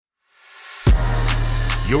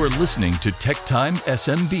You're listening to Tech Time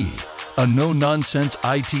SMB, a no-nonsense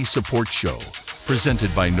IT support show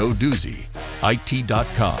presented by No Doozy,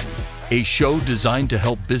 IT.com, a show designed to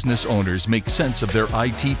help business owners make sense of their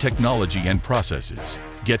IT technology and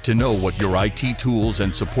processes. Get to know what your IT tools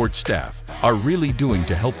and support staff are really doing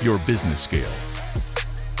to help your business scale.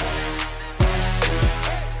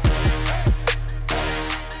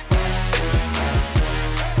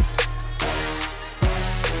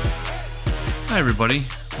 Hi everybody,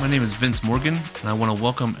 my name is Vince Morgan, and I want to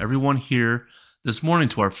welcome everyone here this morning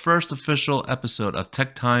to our first official episode of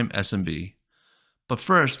Tech Time SMB. But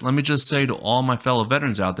first, let me just say to all my fellow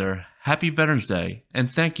veterans out there, Happy Veterans Day, and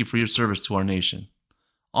thank you for your service to our nation.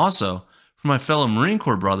 Also, for my fellow Marine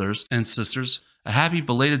Corps brothers and sisters, a happy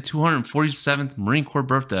belated 247th Marine Corps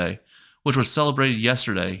birthday, which was celebrated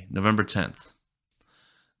yesterday, November 10th.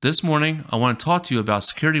 This morning, I want to talk to you about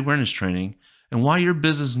security awareness training and why your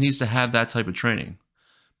business needs to have that type of training.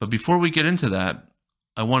 But before we get into that,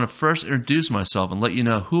 I want to first introduce myself and let you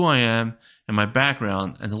know who I am and my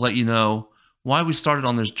background, and to let you know why we started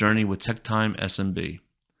on this journey with Tech Time SMB.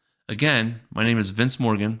 Again, my name is Vince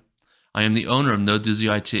Morgan. I am the owner of No Doozy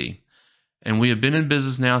IT, and we have been in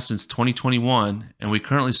business now since 2021, and we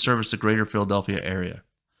currently service the greater Philadelphia area.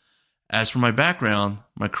 As for my background,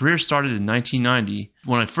 my career started in 1990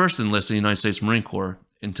 when I first enlisted in the United States Marine Corps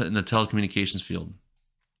in the telecommunications field.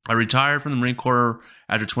 I retired from the Marine Corps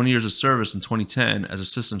after 20 years of service in 2010 as a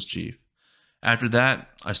systems chief. After that,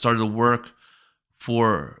 I started to work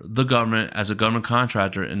for the government as a government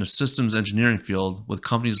contractor in the systems engineering field with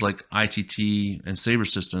companies like ITT and Sabre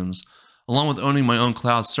Systems, along with owning my own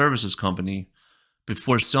cloud services company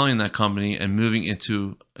before selling that company and moving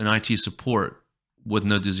into an IT support with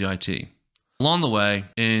No Doozy IT. Along the way,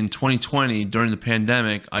 in 2020, during the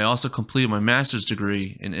pandemic, I also completed my master's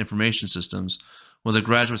degree in information systems with a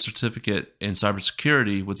graduate certificate in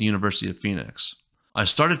cybersecurity with the University of Phoenix. I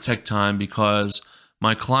started Tech Time because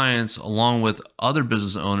my clients, along with other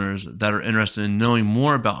business owners that are interested in knowing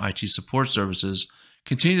more about IT support services,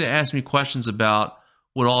 continue to ask me questions about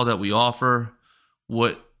what all that we offer,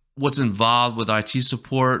 what's involved with IT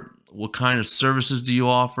support, what kind of services do you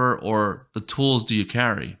offer, or the tools do you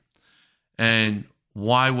carry, and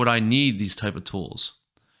why would I need these type of tools.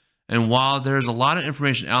 And while there's a lot of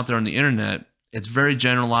information out there on the internet, it's very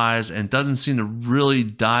generalized and doesn't seem to really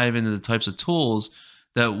dive into the types of tools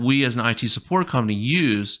that we as an IT support company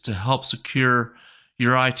use to help secure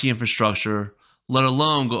your IT infrastructure, let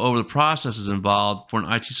alone go over the processes involved for an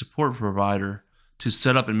IT support provider to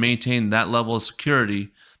set up and maintain that level of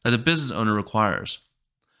security that the business owner requires,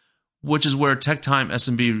 which is where Tech Time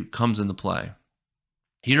SMB comes into play.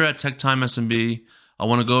 Here at Tech Time SMB, I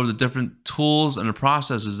want to go over the different tools and the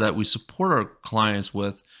processes that we support our clients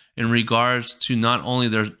with in regards to not only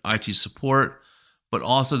their IT support, but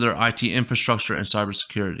also their IT infrastructure and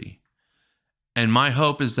cybersecurity. And my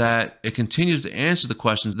hope is that it continues to answer the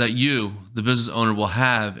questions that you, the business owner, will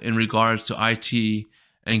have in regards to IT,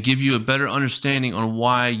 and give you a better understanding on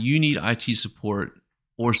why you need IT support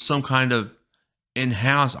or some kind of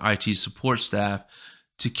in-house IT support staff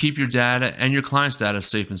to keep your data and your client's data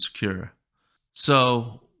safe and secure.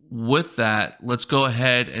 So with that, let's go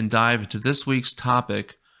ahead and dive into this week's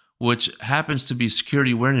topic, which happens to be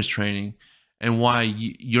security awareness training, and why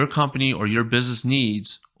your company or your business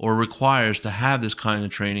needs or requires to have this kind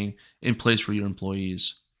of training in place for your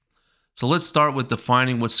employees. So let's start with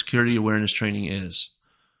defining what security awareness training is.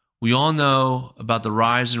 We all know about the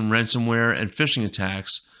rise in ransomware and phishing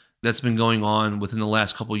attacks that's been going on within the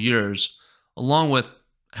last couple of years, along with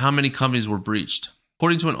how many companies were breached.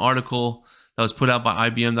 According to an article that was put out by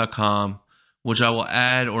IBM.com, which I will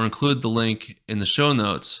add or include the link in the show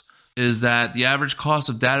notes, is that the average cost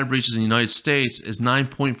of data breaches in the United States is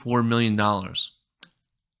 $9.4 million.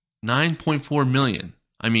 $9.4 million.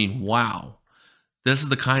 I mean, wow. This is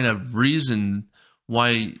the kind of reason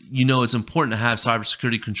why it's important to have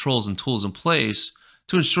cybersecurity controls and tools in place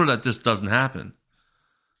to ensure that this doesn't happen.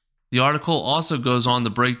 The article also goes on to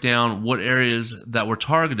break down what areas that were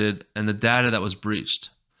targeted and the data that was breached.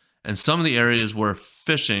 And some of the areas were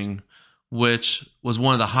phishing, which was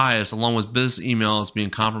one of the highest, along with business emails being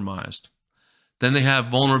compromised. Then they have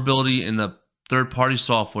vulnerability in the third-party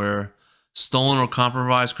software, stolen or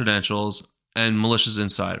compromised credentials, and malicious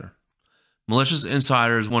insider. Malicious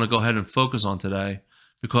insiders want to go ahead and focus on today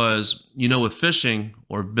because, with phishing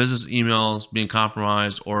or business emails being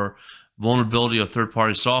compromised or vulnerability of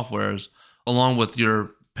third-party softwares, along with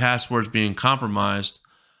your passwords being compromised,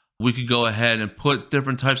 we could go ahead and put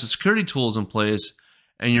different types of security tools in place,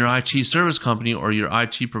 and your IT service company or your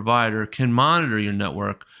IT provider can monitor your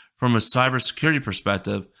network from a cybersecurity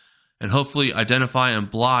perspective and hopefully identify and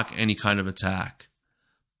block any kind of attack.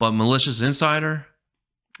 But malicious insider?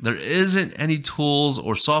 There isn't any tools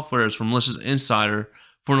or softwares for malicious insider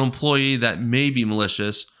for an employee that may be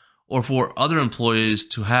malicious, or for other employees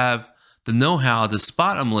to have the know-how to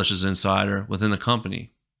spot a malicious insider within the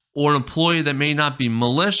company. Or an employee that may not be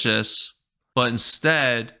malicious, but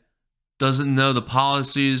instead doesn't know the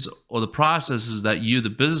policies or the processes that you, the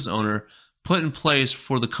business owner, put in place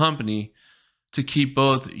for the company to keep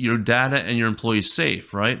both your data and your employees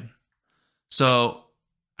safe, right? So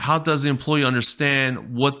how does the employee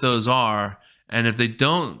understand what those are? And if they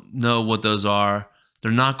don't know what those are,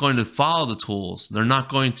 they're not going to follow the tools. They're not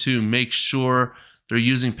going to make sure they're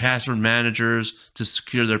using password managers to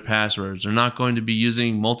secure their passwords. They're not going to be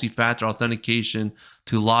using multi-factor authentication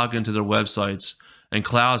to log into their websites and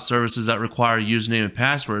cloud services that require username and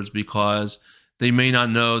passwords, because they may not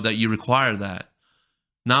know that you require that.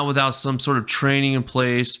 Not without some sort of training in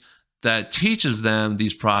place that teaches them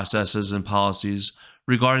these processes and policies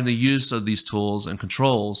regarding the use of these tools and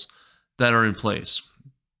controls that are in place.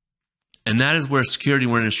 And that is where security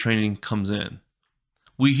awareness training comes in.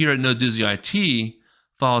 We here at No Doozy IT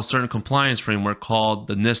follow a certain compliance framework called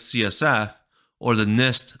the NIST CSF, or the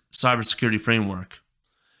NIST Cybersecurity Framework.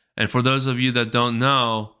 And for those of you that don't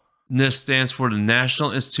know, NIST stands for the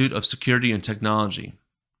National Institute of Security and Technology.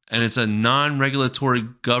 And it's a non-regulatory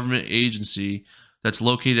government agency that's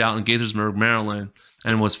located out in Gaithersburg, Maryland,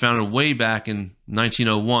 and was founded way back in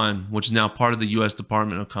 1901, which is now part of the U.S.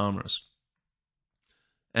 Department of Commerce.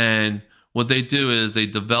 And what they do is they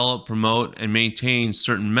develop, promote, and maintain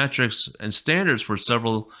certain metrics and standards for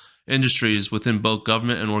several industries within both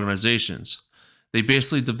government and organizations. They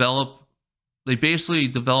basically develop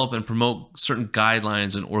and promote certain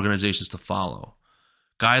guidelines and organizations to follow.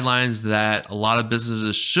 Guidelines that a lot of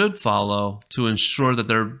businesses should follow to ensure that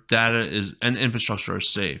their data and infrastructure are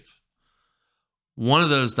safe. One of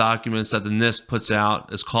those documents that the NIST puts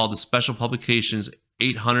out is called the Special Publications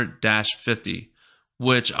 800-50,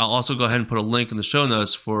 which I'll also go ahead and put a link in the show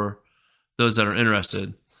notes for those that are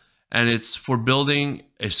interested. And it's for building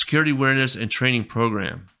a security awareness and training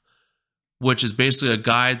program, which is basically a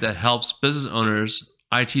guide that helps business owners,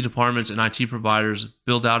 IT departments, and IT providers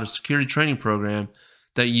build out a security training program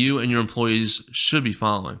that you and your employees should be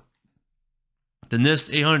following. The NIST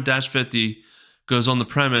 800-50 goes on the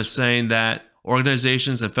premise saying that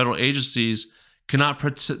organizations and federal agencies cannot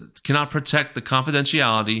protect the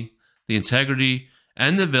confidentiality, the integrity,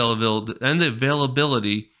 and the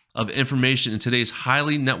availability of information in today's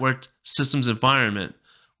highly networked systems environment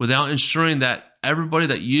without ensuring that everybody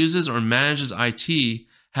that uses or manages IT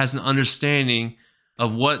has an understanding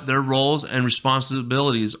of what their roles and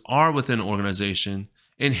responsibilities are within an organization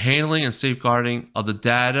in handling and safeguarding of the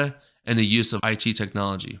data and the use of IT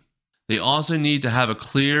technology. They also need to have a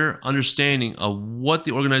clear understanding of what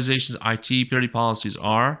the organization's IT security policies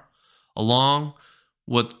are, along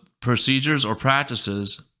with procedures or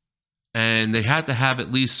practices, and they have to have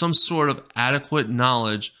at least some sort of adequate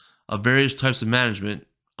knowledge of various types of management,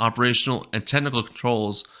 operational, and technical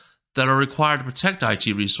controls that are required to protect IT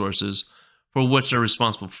resources for which they're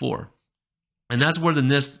responsible for. And that's where the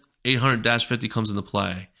NIST 800-50 comes into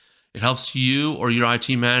play. It helps you or your IT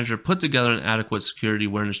manager put together an adequate security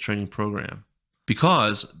awareness training program.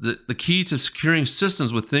 Because the key to securing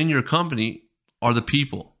systems within your company are the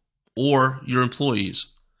people or your employees.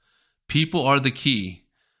 People are the key,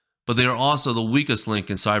 but they are also the weakest link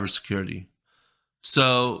in cybersecurity.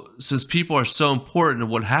 So, since people are so important in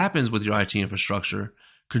what happens with your IT infrastructure,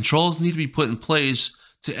 controls need to be put in place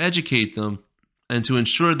to educate them and to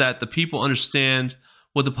ensure that the people understand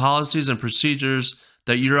what the policies and procedures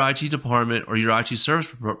that your IT department or your IT service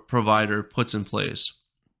provider puts in place.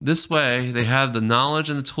 This way, they have the knowledge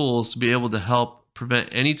and the tools to be able to help prevent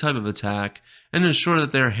any type of attack and ensure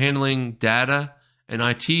that they're handling data and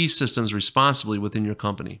IT systems responsibly within your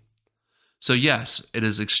company. So yes, it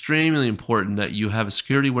is extremely important that you have a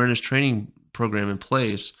security awareness training program in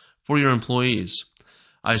place for your employees.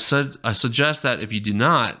 I suggest that if you do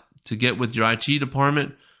not, to get with your IT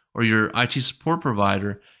department or your IT support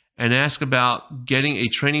provider and ask about getting a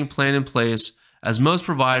training plan in place, as most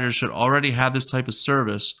providers should already have this type of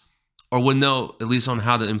service or would know at least on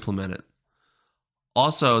how to implement it.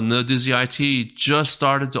 Also, No Doozy IT just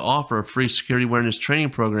started to offer a free security awareness training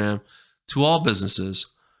program to all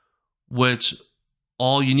businesses, which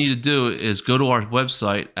all you need to do is go to our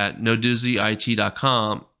website at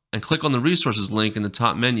nodoozyit.com and click on the resources link in the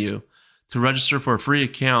top menu to register for a free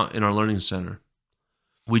account in our learning center.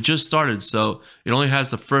 We just started, so it only has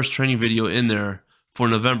the first training video in there for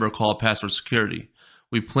November called Password Security.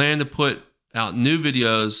 We plan to put out new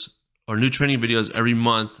videos or new training videos every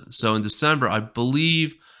month. So in December, I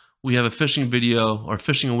believe we have a phishing video or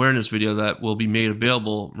phishing awareness video that will be made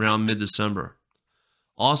available around mid-December.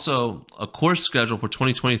 Also, a course schedule for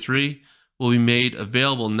 2023 will be made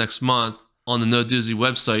available next month on the No Doozy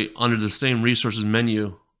website under the same resources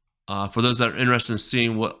menu for those that are interested in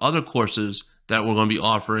seeing what other courses that we're going to be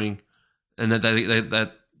offering and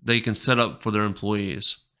that they can set up for their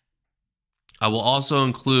employees. I will also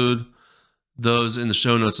include those in the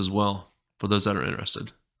show notes as well for those that are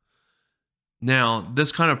interested. Now,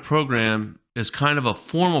 this kind of program is kind of a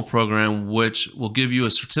formal program which will give you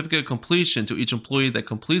a certificate of completion to each employee that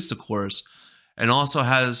completes the course, and also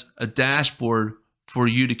has a dashboard for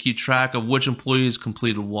you to keep track of which employees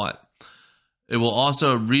completed what. It will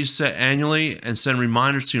also reset annually and send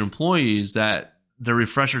reminders to your employees that their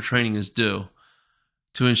refresher training is due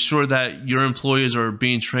to ensure that your employees are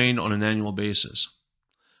being trained on an annual basis.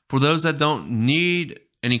 For those that don't need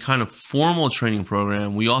any kind of formal training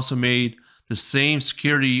program, we also made the same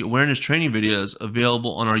security awareness training videos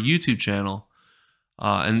available on our YouTube channel.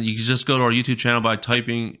 And you can just go to our YouTube channel by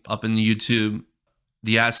typing up in the YouTube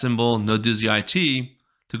the @ No Doozy IT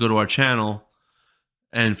to go to our channel.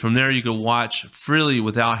 And from there, you can watch freely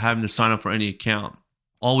without having to sign up for any account.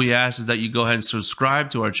 All we ask is that you go ahead and subscribe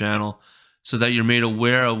to our channel so that you're made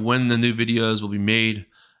aware of when the new videos will be made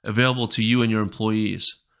available to you and your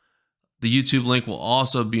employees. The YouTube link will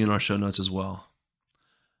also be in our show notes as well.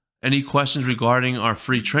 Any questions regarding our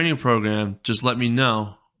free training program, just let me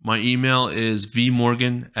know. My email is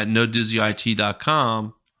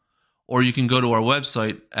vmorgan@nodoozyit.com, or you can go to our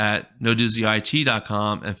website at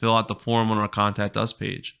nodoozyit.com and fill out the form on our Contact Us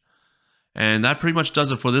page. And that pretty much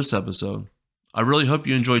does it for this episode. I really hope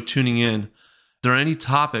you enjoyed tuning in. If there are any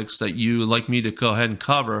topics that you would like me to go ahead and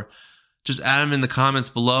cover, just add them in the comments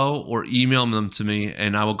below or email them to me,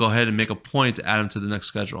 and I will go ahead and make a point to add them to the next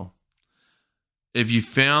schedule. If you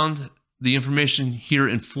found the information here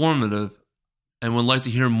informative and would like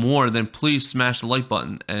to hear more, then please smash the like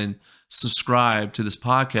button and subscribe to this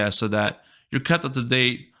podcast so that you're kept up to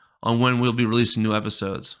date on when we'll be releasing new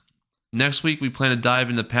episodes. Next week, we plan to dive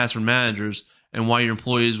into password managers and why your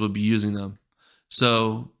employees will be using them.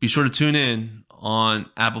 So be sure to tune in on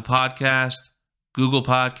Apple Podcast, Google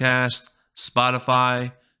Podcast,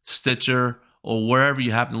 Spotify, Stitcher, or wherever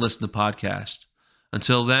you happen to listen to podcasts.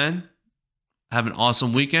 Until then, have an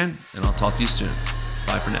awesome weekend, and I'll talk to you soon.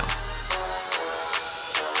 Bye for now.